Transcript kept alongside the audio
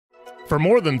For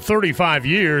more than 35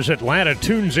 years, Atlanta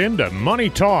tunes into Money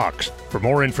Talks. For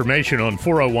more information on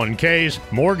 401ks,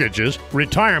 mortgages,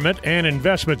 retirement, and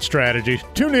investment strategies,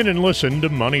 tune in and listen to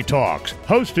Money Talks,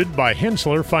 hosted by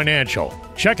Hensler Financial.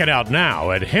 Check it out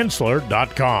now at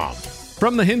hensler.com.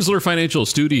 From the Hensler Financial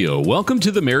Studio, welcome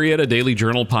to the Marietta Daily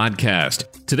Journal podcast.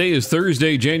 Today is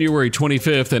Thursday, January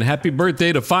 25th, and happy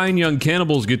birthday to Fine Young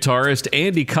Cannibals guitarist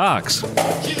Andy Cox.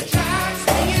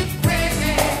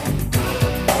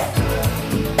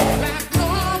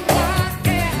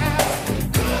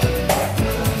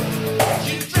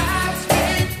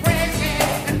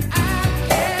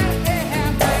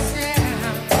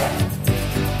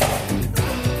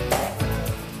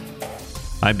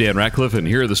 I'm Dan Ratcliffe, and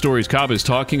here are the stories Cobb is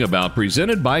talking about,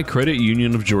 presented by Credit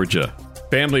Union of Georgia.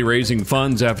 Family raising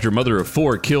funds after mother of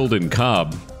four killed in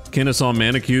Cobb. Kennesaw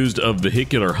man accused of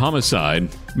vehicular homicide.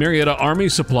 Marietta Army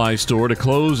Supply Store to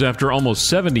close after almost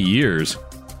 70 years.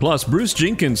 Plus, Bruce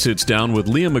Jenkins sits down with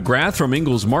Leah McGrath from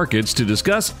Ingalls Markets to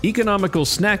discuss economical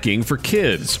snacking for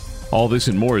kids. All this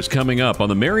and more is coming up on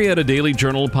the Marietta Daily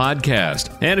Journal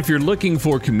podcast. And if you're looking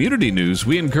for community news,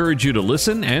 we encourage you to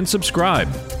listen and subscribe.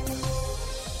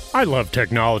 I love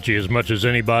technology as much as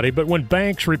anybody, but when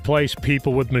banks replace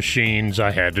people with machines, I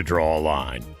had to draw a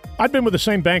line. I've been with the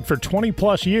same bank for 20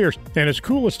 plus years, and as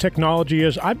cool as technology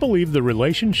is, I believe the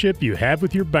relationship you have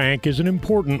with your bank is an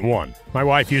important one. My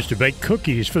wife used to bake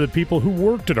cookies for the people who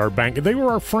worked at our bank. They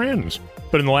were our friends.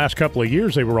 But in the last couple of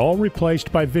years, they were all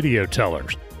replaced by video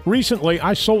tellers. Recently,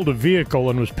 I sold a vehicle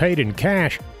and was paid in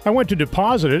cash. I went to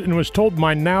deposit it and was told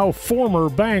my now former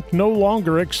bank no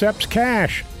longer accepts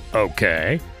cash.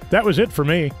 Okay. That was it for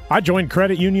me. I joined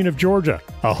Credit Union of Georgia,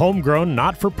 a homegrown,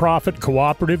 not-for-profit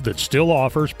cooperative that still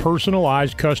offers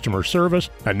personalized customer service,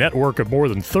 a network of more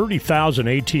than 30,000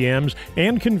 ATMs,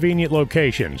 and convenient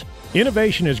locations.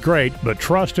 Innovation is great, but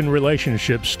trust and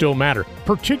relationships still matter,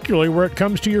 particularly where it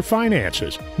comes to your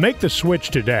finances. Make the switch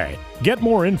today. Get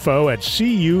more info at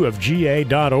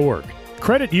cuofga.org.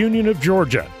 Credit Union of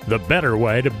Georgia, the better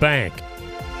way to bank.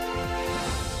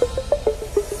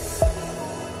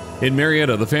 In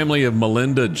Marietta, the family of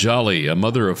Melinda Jolly, a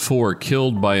mother of four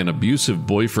killed by an abusive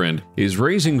boyfriend, is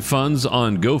raising funds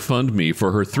on GoFundMe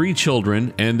for her three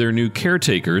children and their new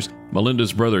caretakers,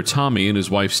 Melinda's brother Tommy and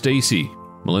his wife Stacy.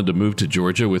 Melinda moved to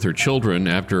Georgia with her children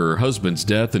after her husband's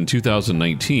death in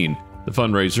 2019. The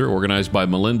fundraiser, organized by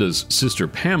Melinda's sister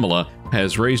Pamela,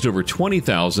 has raised over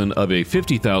 $20,000 of a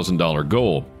 $50,000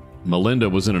 goal. Melinda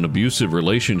was in an abusive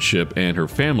relationship and her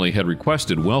family had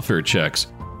requested welfare checks.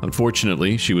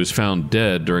 Unfortunately, she was found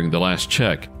dead during the last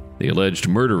check. The alleged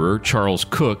murderer, Charles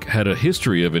Cook, had a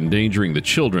history of endangering the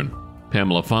children.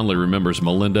 Pamela fondly remembers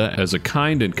Melinda as a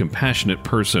kind and compassionate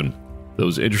person.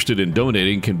 Those interested in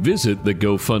donating can visit the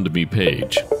GoFundMe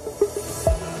page.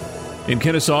 In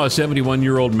Kennesaw, a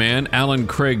 71-year-old man, Alan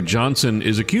Craig Johnson,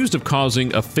 is accused of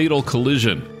causing a fatal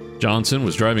collision. Johnson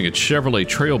was driving a Chevrolet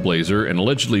Trailblazer and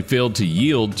allegedly failed to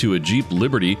yield to a Jeep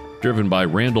Liberty driven by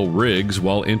Randall Riggs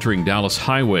while entering Dallas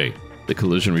Highway. The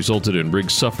collision resulted in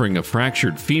Riggs suffering a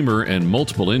fractured femur and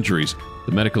multiple injuries.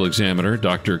 The medical examiner,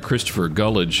 Dr. Christopher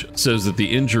Gullidge, says that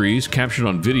the injuries captured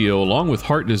on video along with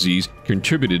heart disease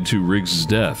contributed to Riggs'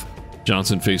 death.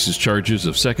 Johnson faces charges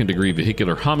of second-degree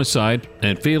vehicular homicide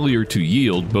and failure to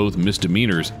yield, both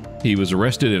misdemeanors. He was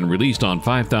arrested and released on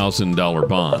 $5,000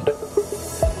 bond.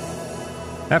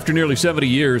 After nearly 70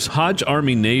 years, Hodge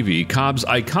Army Navy, Cobb's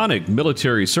iconic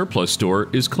military surplus store,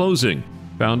 is closing.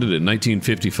 Founded in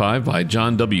 1955 by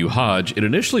John W. Hodge, it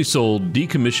initially sold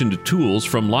decommissioned tools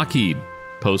from Lockheed.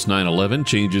 Post 9/11,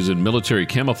 changes in military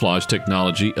camouflage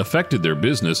technology affected their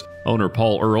business. Owner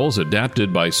Paul Earls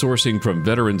adapted by sourcing from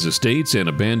veterans' estates and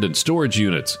abandoned storage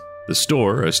units. The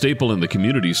store, a staple in the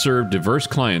community, served diverse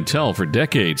clientele for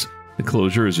decades. The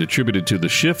closure is attributed to the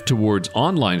shift towards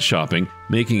online shopping,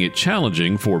 making it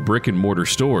challenging for brick-and-mortar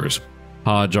stores.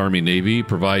 Hodge Army Navy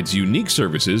provides unique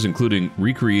services, including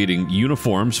recreating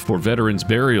uniforms for veterans'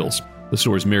 burials. The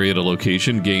store's Marietta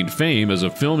location gained fame as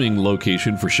a filming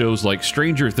location for shows like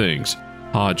Stranger Things.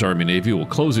 Hodge Army Navy will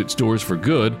close its doors for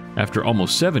good after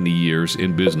almost 70 years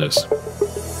in business.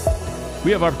 We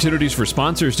have opportunities for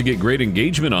sponsors to get great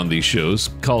engagement on these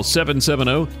shows. Call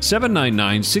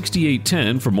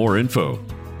 770-799-6810 for more info.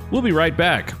 We'll be right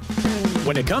back.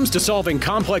 When it comes to solving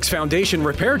complex foundation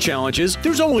repair challenges,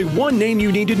 there's only one name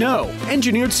you need to know: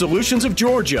 Engineered Solutions of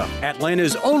Georgia,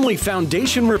 Atlanta's only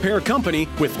foundation repair company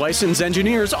with licensed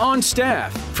engineers on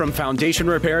staff. From foundation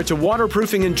repair to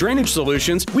waterproofing and drainage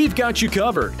solutions, we've got you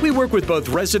covered. We work with both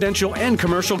residential and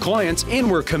commercial clients, and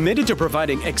we're committed to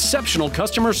providing exceptional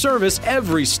customer service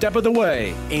every step of the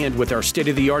way. And with our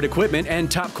state-of-the-art equipment and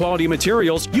top quality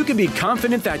materials, you can be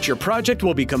confident that your project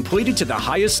will be completed to the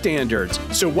highest standards.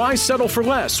 So why settle for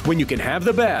less when you can have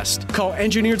the best? Call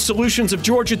Engineered Solutions of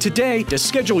Georgia today to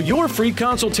schedule your free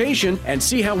consultation and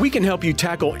see how we can help you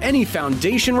tackle any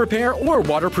foundation repair or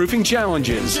waterproofing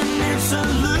challenges. Engineered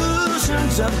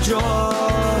Solutions of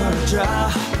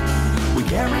Georgia. We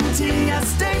guarantee a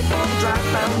stable, dry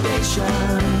foundation.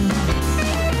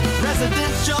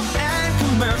 Residential and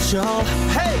commercial.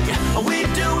 Hey, we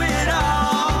do it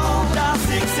all. Dial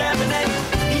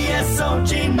 678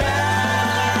 ESOG now.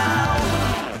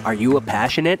 Are you a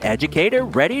passionate educator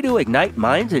ready to ignite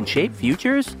minds and shape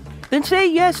futures? Then say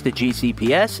yes to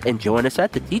GCPS and join us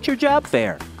at the Teacher Job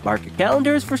Fair. Mark your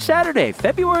calendars for Saturday,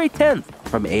 February 10th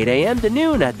from 8 a.m. to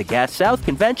noon at the Gas South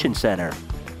Convention Center.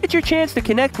 It's your chance to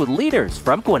connect with leaders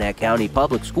from Gwinnett County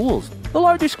Public Schools, the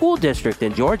largest school district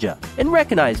in Georgia, and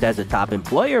recognized as a top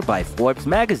employer by Forbes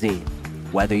magazine.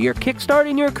 Whether you're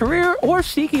kickstarting your career or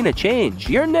seeking a change,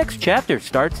 your next chapter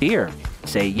starts here.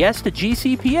 Say yes to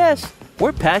GCPS,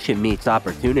 where passion meets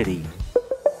opportunity.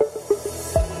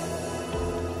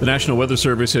 The National Weather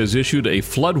Service has issued a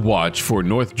flood watch for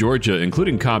North Georgia,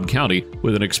 including Cobb County,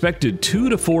 with an expected 2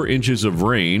 to 4 inches of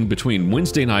rain between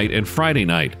Wednesday night and Friday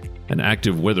night. An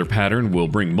active weather pattern will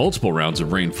bring multiple rounds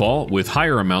of rainfall, with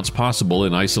higher amounts possible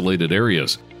in isolated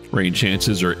areas. Rain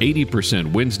chances are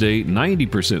 80% Wednesday,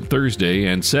 90% Thursday,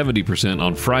 and 70%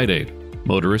 on Friday.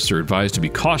 Motorists are advised to be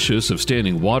cautious of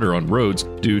standing water on roads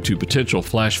due to potential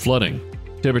flash flooding.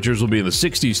 Temperatures will be in the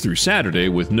 60s through Saturday,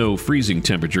 with no freezing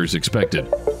temperatures expected.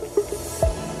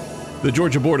 The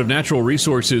Georgia Board of Natural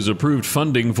Resources approved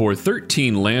funding for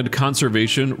 13 land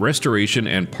conservation, restoration,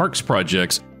 and parks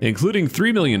projects, including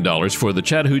 $3 million for the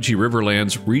Chattahoochee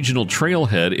Riverlands Regional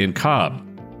Trailhead in Cobb.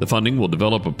 The funding will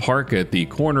develop a park at the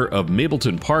corner of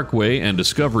Mableton Parkway and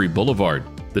Discovery Boulevard.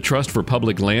 The Trust for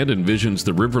Public Land envisions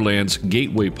the Riverlands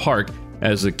Gateway Park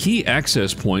as a key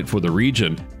access point for the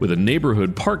region with a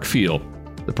neighborhood park feel.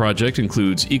 The project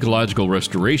includes ecological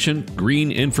restoration,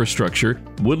 green infrastructure,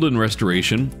 woodland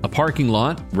restoration, a parking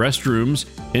lot, restrooms,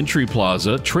 entry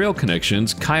plaza, trail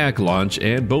connections, kayak launch,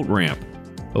 and boat ramp.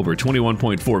 Over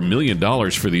 $21.4 million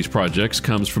for these projects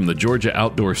comes from the Georgia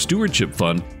Outdoor Stewardship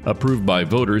Fund, approved by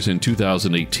voters in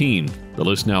 2018. The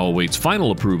list now awaits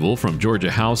final approval from Georgia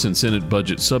House and Senate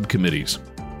budget subcommittees.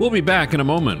 We'll be back in a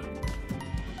moment.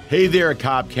 Hey there,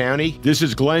 Cobb County. This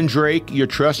is Glenn Drake, your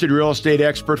trusted real estate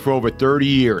expert for over 30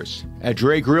 years. At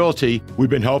Drake Realty, we've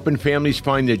been helping families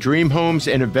find their dream homes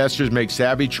and investors make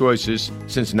savvy choices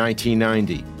since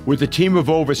 1990. With a team of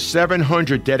over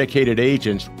 700 dedicated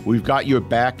agents, we've got your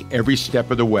back every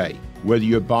step of the way. Whether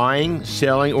you're buying,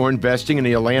 selling, or investing in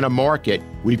the Atlanta market,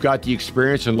 we've got the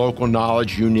experience and local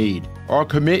knowledge you need. Our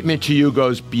commitment to you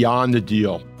goes beyond the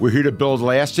deal. We're here to build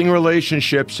lasting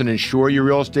relationships and ensure your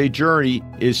real estate journey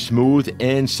is smooth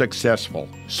and successful.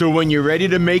 So when you're ready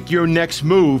to make your next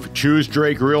move, choose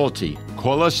Drake Realty.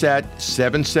 Call us at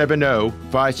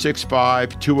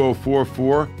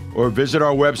 770-565-2044 or visit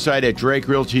our website at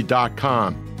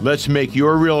drakerealty.com. Let's make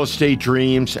your real estate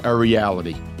dreams a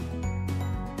reality.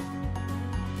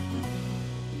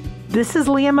 This is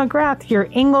Leah McGrath, your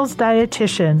Ingalls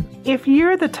dietitian. If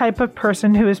you're the type of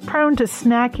person who is prone to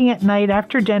snacking at night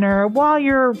after dinner while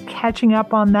you're catching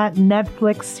up on that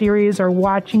Netflix series or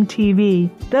watching TV,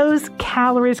 those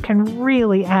calories can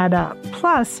really add up.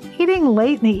 Plus, eating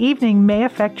late in the evening may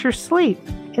affect your sleep.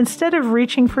 Instead of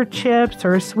reaching for chips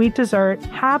or a sweet dessert,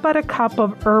 how about a cup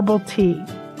of herbal tea?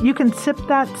 You can sip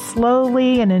that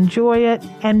slowly and enjoy it,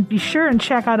 and be sure and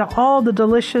check out all the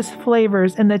delicious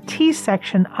flavors in the tea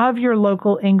section of your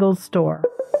local Ingalls store.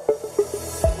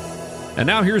 And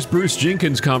now here's Bruce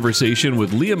Jenkins' conversation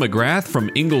with Leah McGrath from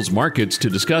Ingalls Markets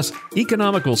to discuss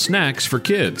economical snacks for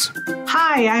kids.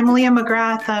 Hi, I'm Leah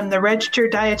McGrath. I'm the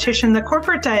registered dietitian, the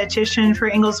corporate dietitian for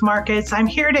Ingalls Markets. I'm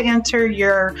here to answer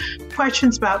your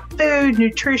questions about food,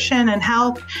 nutrition, and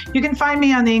health. You can find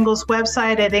me on the Ingalls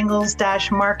website at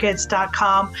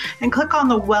ingalls-markets.com and click on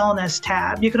the Wellness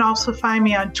tab. You can also find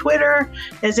me on Twitter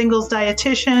as Ingalls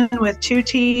Dietitian with 2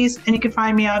 T's, and you can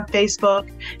find me on Facebook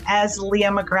as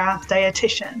Leah McGrath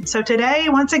Dietitian. So today,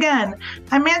 once again,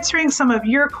 I'm answering some of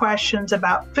your questions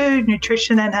about food,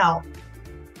 nutrition, and health.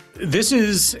 This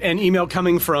is an email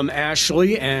coming from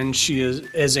Ashley, and she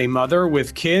is a mother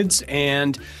with kids,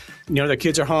 and The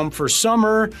kids are home for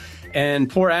summer, and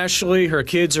poor Ashley, her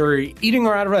kids are eating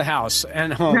her out of the house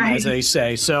and home, as they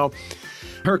say. So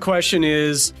her question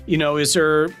is, is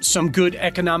there some good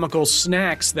economical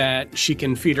snacks that she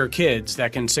can feed her kids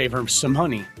that can save her some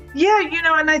money? Yeah,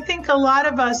 and I think a lot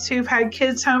of us who've had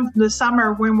kids home from the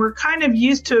summer, when we're kind of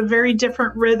used to a very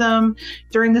different rhythm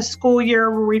during the school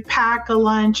year where we pack a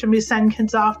lunch and we send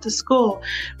kids off to school.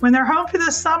 When they're home for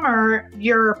the summer,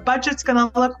 your budget's going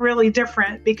to look really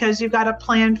different because you've got to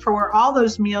plan for all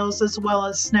those meals as well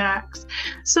as snacks.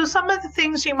 So some of the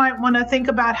things you might want to think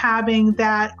about having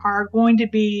that are going to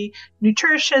be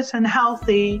nutritious and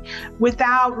healthy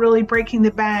without really breaking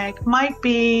the bank might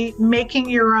be making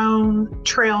your own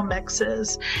trail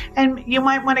mixes. And you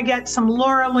might want to get some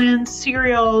Laurelin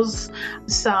cereals,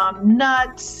 some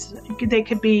nuts. They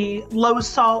could be low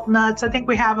salt nuts. I think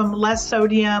we have them less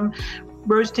sodium,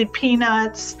 roasted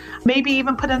peanuts, maybe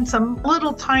even put in some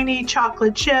little tiny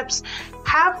chocolate chips.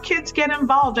 Have kids get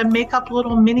involved and make up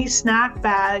little mini snack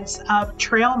bags of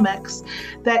trail mix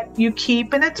that you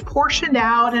keep, and it's portioned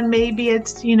out, and maybe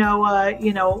it's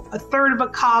a third of a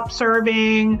Cobb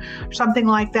serving or something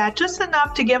like that, just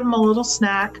enough to give them a little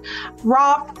snack.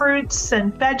 Raw fruits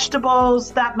and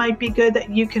vegetables, that might be good, that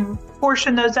you can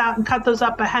portion those out and cut those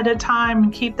up ahead of time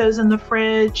and keep those in the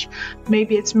fridge.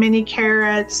 Maybe it's mini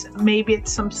carrots, maybe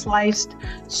it's some sliced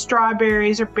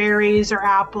strawberries or berries or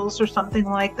apples or something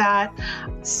like that.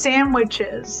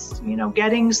 Sandwiches,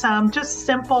 getting some just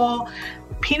simple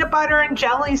peanut butter and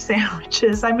jelly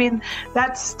sandwiches. I mean,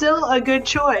 that's still a good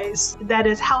choice that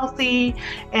is healthy,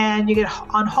 and you get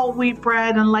on whole wheat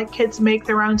bread and let kids make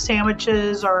their own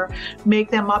sandwiches or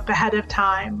make them up ahead of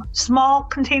time. Small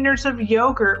containers of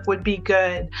yogurt would be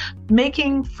good.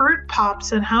 Making fruit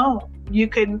pops at home. You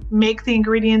could make the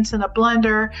ingredients in a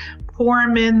blender, pour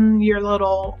them in your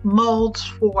little molds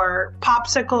for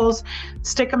popsicles,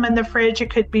 stick them in the fridge. It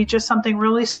could be just something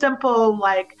really simple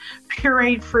like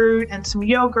pureed fruit and some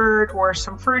yogurt or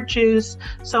some fruit juice.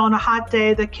 So on a hot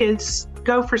day, the kids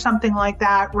go for something like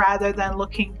that rather than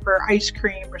looking for ice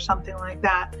cream or something like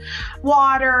that.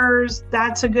 Waters,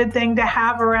 that's a good thing to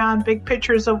have around, big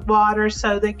pitchers of water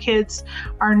so that kids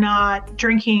are not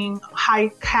drinking high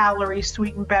calorie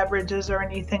sweetened beverages or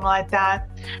anything like that.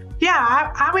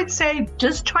 Yeah, I would say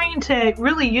just trying to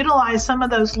really utilize some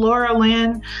of those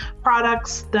Laurelin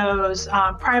products, those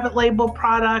private label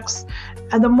products.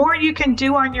 And the more you can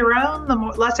do on your own, the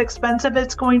less expensive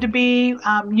it's going to be.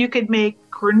 You could make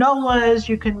granolas,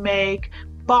 you can make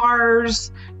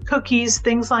bars, cookies,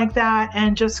 things like that,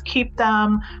 and just keep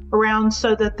them around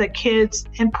so that the kids,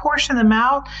 and portion them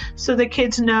out so the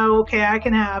kids know, okay, I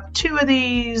can have 2 of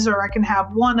these or I can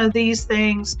have 1 of these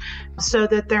things, so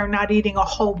that they're not eating a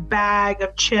whole bag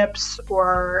of chips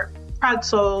or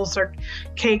pretzels or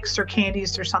cakes or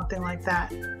candies or something like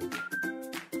that.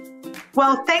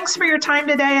 Well, thanks for your time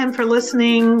today and for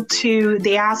listening to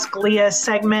the Ask Leah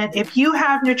segment. If you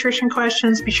have nutrition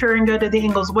questions, be sure and go to the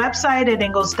Ingles website at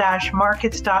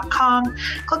ingles-markets.com.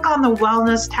 Click on the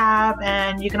Wellness tab,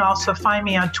 and you can also find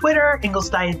me on Twitter, Ingles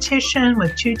Dietitian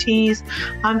with 2 T's,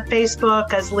 on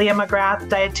Facebook as Leah McGrath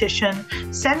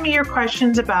Dietitian. Send me your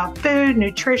questions about food,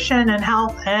 nutrition, and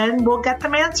health, and we'll get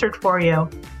them answered for you.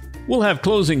 We'll have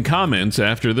closing comments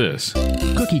after this.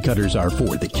 Cookie cutters are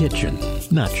for the kitchen,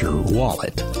 not your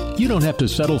wallet. You don't have to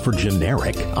settle for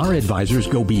generic. Our advisors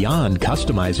go beyond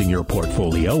customizing your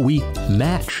portfolio. We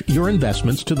match your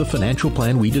investments to the financial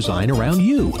plan we design around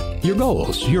you, your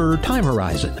goals, your time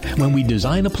horizon, when we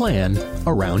design a plan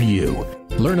around you.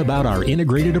 Learn about our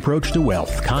integrated approach to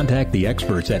wealth. Contact the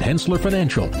experts at Hensler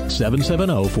Financial,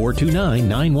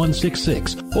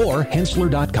 770-429-9166, or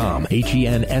Hensler.com,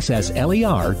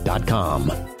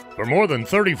 HENSSLER.com. For more than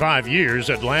 35 years,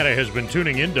 Atlanta has been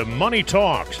tuning into Money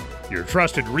Talks, your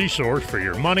trusted resource for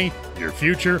your money, your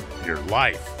future, your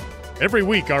life. Every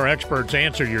week, our experts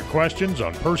answer your questions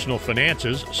on personal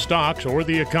finances, stocks, or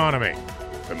the economy.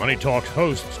 The Money Talks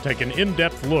hosts take an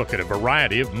in-depth look at a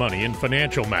variety of money and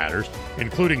financial matters,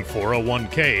 including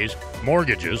 401ks,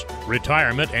 mortgages,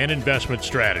 retirement, and investment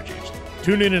strategies.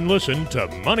 Tune in and listen to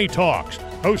Money Talks,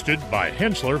 hosted by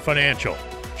Hensler Financial.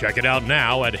 Check it out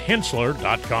now at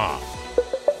Hensler.com.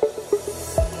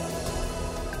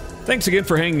 Thanks again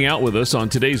for hanging out with us on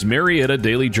today's Marietta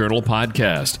Daily Journal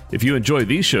podcast. If you enjoy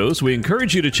these shows, we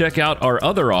encourage you to check out our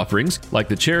other offerings like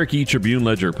the Cherokee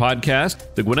Tribune-Ledger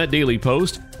podcast, the Gwinnett Daily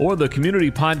Post, or the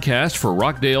community podcast for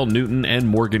Rockdale, Newton, and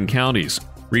Morgan counties.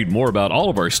 Read more about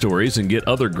all of our stories and get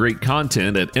other great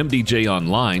content at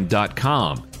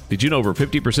mdjonline.com. Did you know over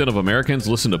 50% of Americans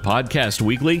listen to podcasts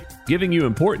weekly? Giving you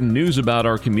important news about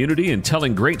our community and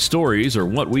telling great stories are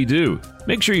what we do.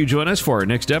 Make sure you join us for our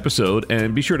next episode,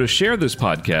 and be sure to share this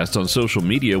podcast on social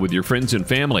media with your friends and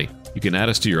family. You can add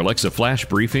us to your Alexa Flash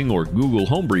Briefing or Google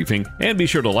Home Briefing, and be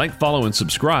sure to like, follow, and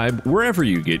subscribe wherever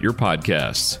you get your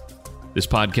podcasts. This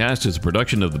podcast is a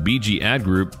production of the BG Ad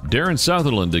Group, Darren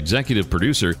Sutherland, Executive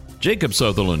Producer, Jacob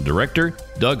Sutherland, Director,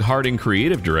 Doug Harding,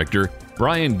 Creative Director,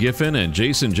 Brian Giffen and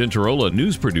Jason Gentarola,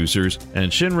 News Producers,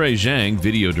 and Shinrei Zhang,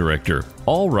 Video Director.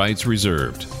 All rights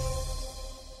reserved.